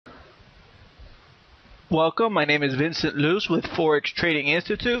Welcome, my name is Vincent Luz with Forex Trading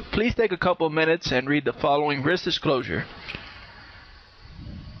Institute. Please take a couple minutes and read the following risk disclosure.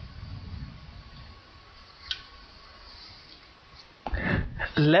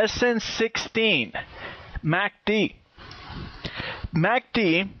 Lesson 16, MACD.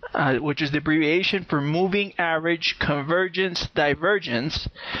 MACD, which is the abbreviation for Moving Average Convergence Divergence,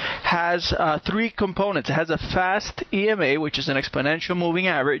 has three components. It has a fast EMA, which is an exponential moving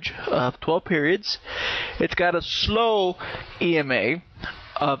average of 12 periods. It's got a slow EMA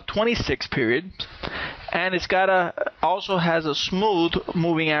of 26 periods, and it's got also has a smooth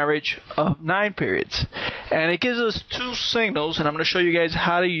moving average of 9 periods. And it gives us two signals, and I'm going to show you guys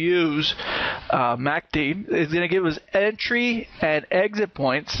how to use MACD. It's going to give us entry and exit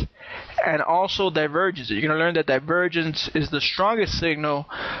points, and also divergence. You're going to learn that divergence is the strongest signal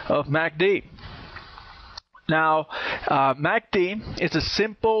of MACD. Now, MACD is a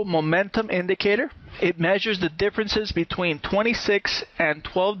simple momentum indicator. It measures the differences between 26 and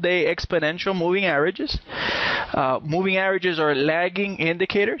 12-day exponential moving averages. Moving averages are lagging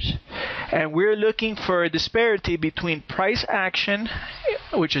indicators, and we're looking for a disparity between price action,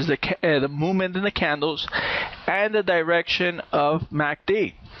 which is the movement in the candles, and the direction of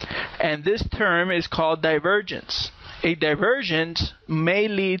MACD. And this term is called divergence. A divergence may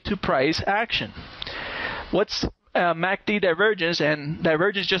lead to price action. What's MACD divergence? And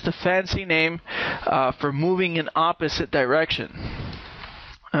divergence is just a fancy name for moving in opposite direction.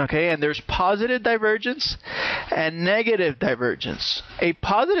 Okay, and there's positive divergence and negative divergence. A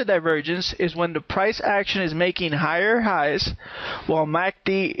positive divergence is when the price action is making higher highs while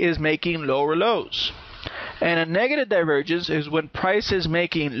MACD is making lower lows. And a negative divergence is when price is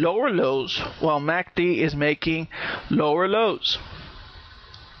making lower lows while MACD is making lower lows.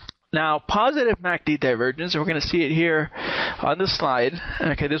 Now, positive MACD divergence, and we're going to see it here on the slide.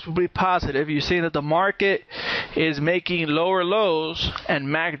 Okay, this will be positive. You're seeing that the market is making lower lows and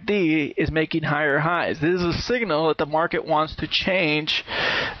MACD is making higher highs. This is a signal that the market wants to change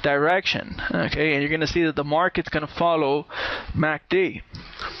direction. Okay, and you're going to see that the market's going to follow MACD.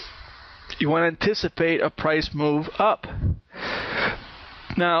 You want to anticipate a price move up.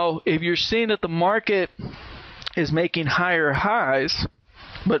 Now, if you're seeing that the market is making higher highs,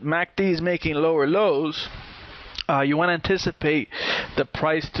 but MACD is making lower lows, you want to anticipate the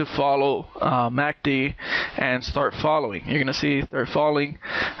price to follow MACD and start following. You're going to see start falling.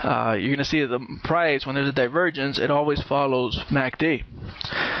 You're going to see the price, when there's a divergence, it always follows MACD.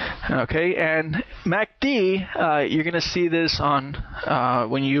 Okay, and MACD, you're going to see this on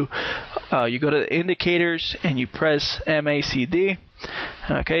when you go to indicators and you press MACD.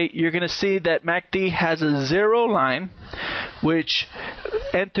 Okay, you're going to see that MACD has a zero line, which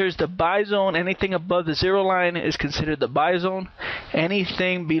enters the buy zone. Anything above the zero line is considered the buy zone.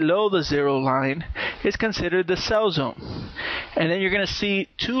 Anything below the zero line is considered the sell zone. And then you're going to see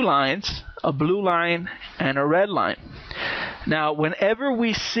two lines, a blue line and a red line. Now, whenever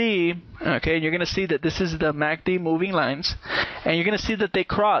we see, okay, you're going to see that this is the MACD moving lines, and you're going to see that they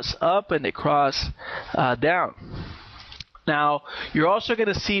cross up and they cross down. Now, you're also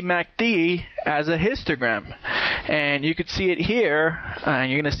going to see MACD as a histogram, and you can see it here, and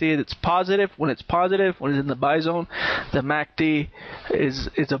you're going to see it's positive. When it's positive, when it's in the buy zone, the MACD is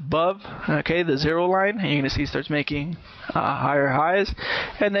above, okay, the zero line, and you're going to see it starts making higher highs,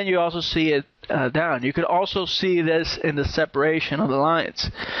 and then you also see it down. You could also see this in the separation of the lines.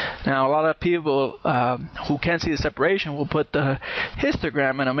 Now, a lot of people who can't see the separation will put the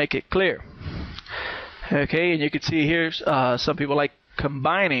histogram and it'll make it clear. Okay, and you can see here some people like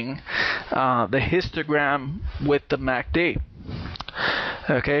combining the histogram with the MACD.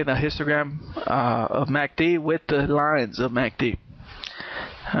 Okay, the histogram of MACD with the lines of MACD.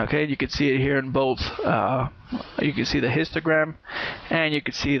 Okay, you can see it here in both. You can see the histogram and you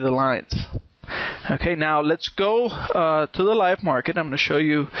can see the lines. Okay, now let's go to the live market. I'm going to show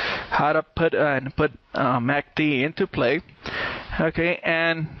you how to put MACD into play. Okay,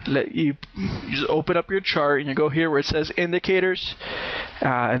 and you just open up your chart and you go here where it says indicators,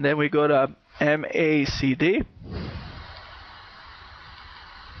 and then we go to MACD.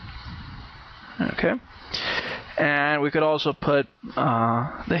 Okay, and we could also put the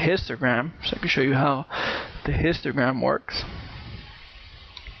histogram, so I can show you how the histogram works.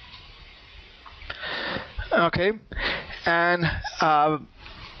 Okay, and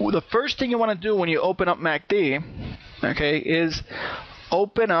the first thing you want to do when you open up MACD, okay, is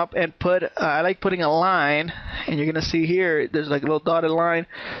open up and put, I like putting a line, and you're going to see here, there's like a little dotted line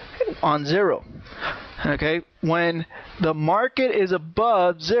on zero. Okay, when the market is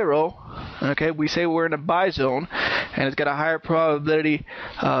above zero, okay, we say we're in a buy zone, and it's got a higher probability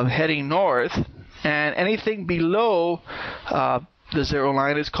of heading north. and anything below the zero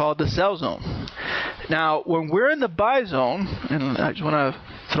line is called the sell zone. Now, when we're in the buy zone, and I just want to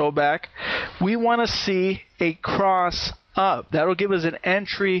throw back, we want to see a cross up. That'll give us an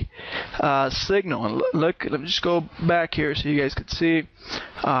entry signal. And look, let me just go back here so you guys can see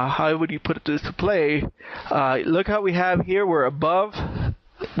how would you put this to play. Look how we have here, we're above,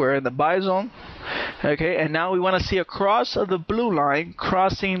 we're in the buy zone. Okay, and now we want to see a cross of the blue line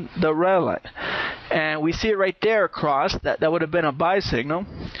crossing the red line. And we see it right there across. That would have been a buy signal.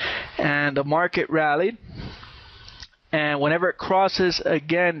 And the market rallied. And whenever it crosses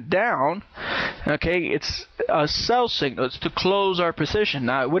again down, okay, it's a sell signal. It's to close our position.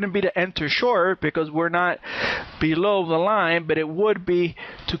 Now, it wouldn't be to enter short because we're not below the line, but it would be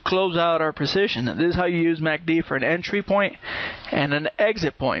to close out our position. And this is how you use MACD for an entry point and an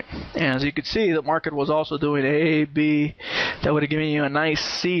exit point. And as you can see, the market was also doing A, B. That would have given you a nice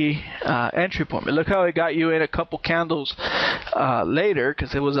C entry point. But look how it got you in a couple candles later,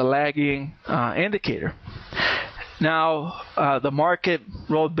 because it was a lagging indicator. Now, the market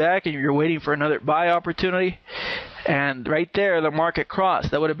rolled back and you're waiting for another buy opportunity. And right there, the market crossed.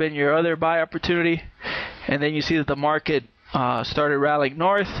 That would have been your other buy opportunity. And then you see that the market started rallying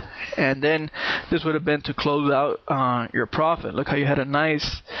north. And then this would have been to close out your profit. Look how you had a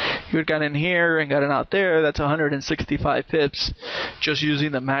nice, you had got in here and got it out there. That's 165 pips just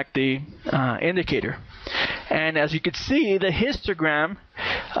using the MACD indicator. And as you can see, the histogram,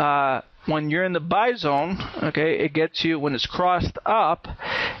 when you're in the buy zone, okay, it gets you when it's crossed up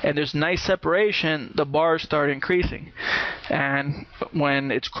and there's nice separation, the bars start increasing. And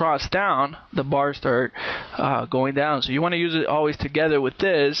when it's crossed down, the bars start going down. So you want to use it always together with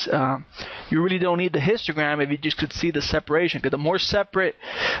this. You really don't need the histogram if you just could see the separation, because the more separate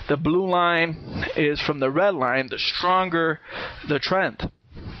the blue line is from the red line, the stronger the trend.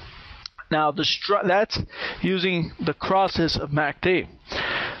 Now, that's using the crosses of MACD.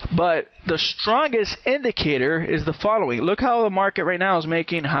 But the strongest indicator is the following. Look how the market right now is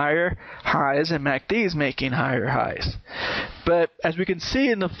making higher highs and MACD is making higher highs. But as we can see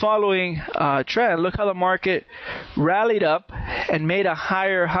in the following trend, look how the market rallied up and made a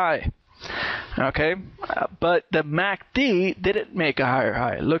higher high. Okay, but the MACD didn't make a higher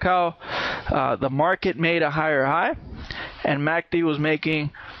high. Look how the market made a higher high and MACD was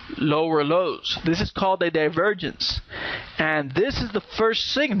making lower lows. This is called a divergence. And this is the first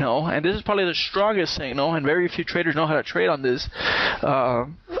signal, and this is probably the strongest signal, and very few traders know how to trade on this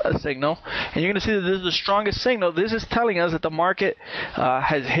signal. And you're going to see that this is the strongest signal. This is telling us that the market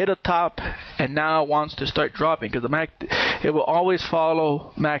has hit a top and now wants to start dropping, because the MACD, it will always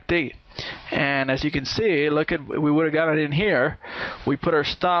follow MACD. And as you can see, look at, we would have got it in here. We put our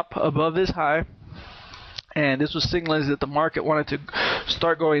stop above this high, and this was signaling that the market wanted to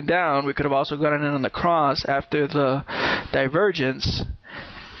start going down. We could have also gotten in on the cross after the divergence,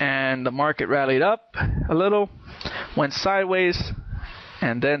 and the market rallied up a little, went sideways,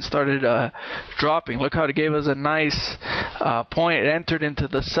 and then started dropping. Look how it gave us a nice point. It entered into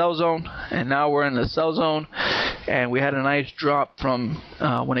the sell zone, and now we're in the sell zone, and we had a nice drop from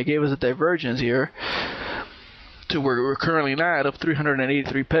when it gave us a divergence here to where we're currently at of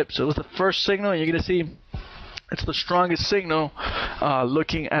 383 pips. So it was the first signal, and you're going to see it's the strongest signal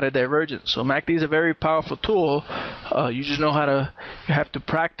looking at a divergence. So MACD is a very powerful tool. You just know how to, you have to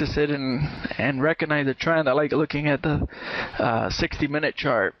practice it and recognize the trend. I like looking at the 60-minute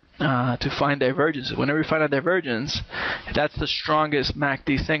chart to find divergence. Whenever you find a divergence, that's the strongest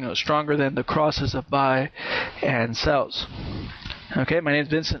MACD signal, stronger than the crosses of buy and sells. Okay, my name is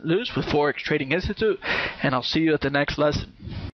Vincent Luz with Forex Trading Institute, and I'll see you at the next lesson.